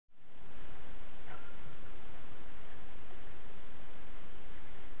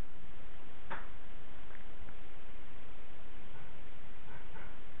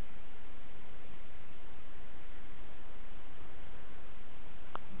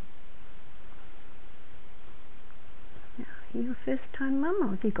Are you a first time mum, or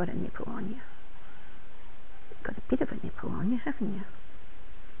have you got a nipple on you? You've got a bit of a nipple on you, haven't you?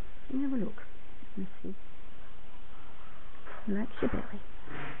 Let me have a look. Let me see. Relax your belly.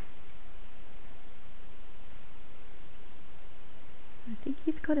 I think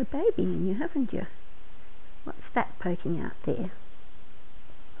you've got a baby in you, haven't you? What's that poking out there?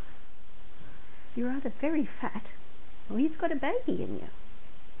 You're either very fat, or you've got a baby in you.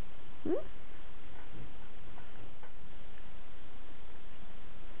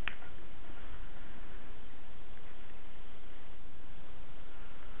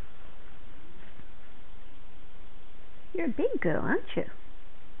 You're a big girl, aren't you?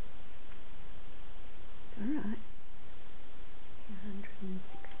 Alright.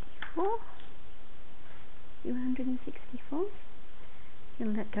 164. You 164?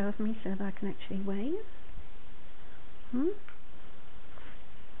 You'll let go of me so that I can actually weigh you?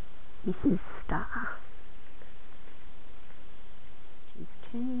 Mrs. Star. She's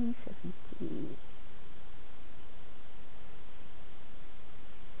turning 70.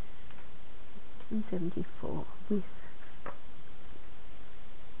 74 with that.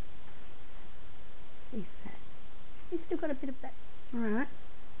 You've still got a bit of that. Alright.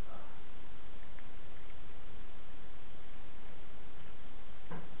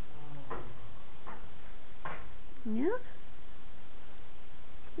 Yeah.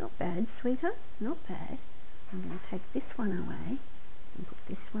 Not bad, sweetheart. Not bad. I'm going to take this one away and put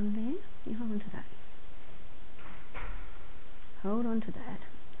this one there. You hold on to that. Hold on to that.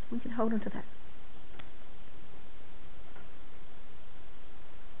 I want you to hold on to that.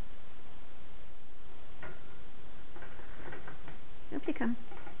 Up you come.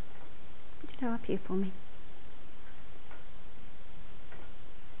 Put your toe up here for me.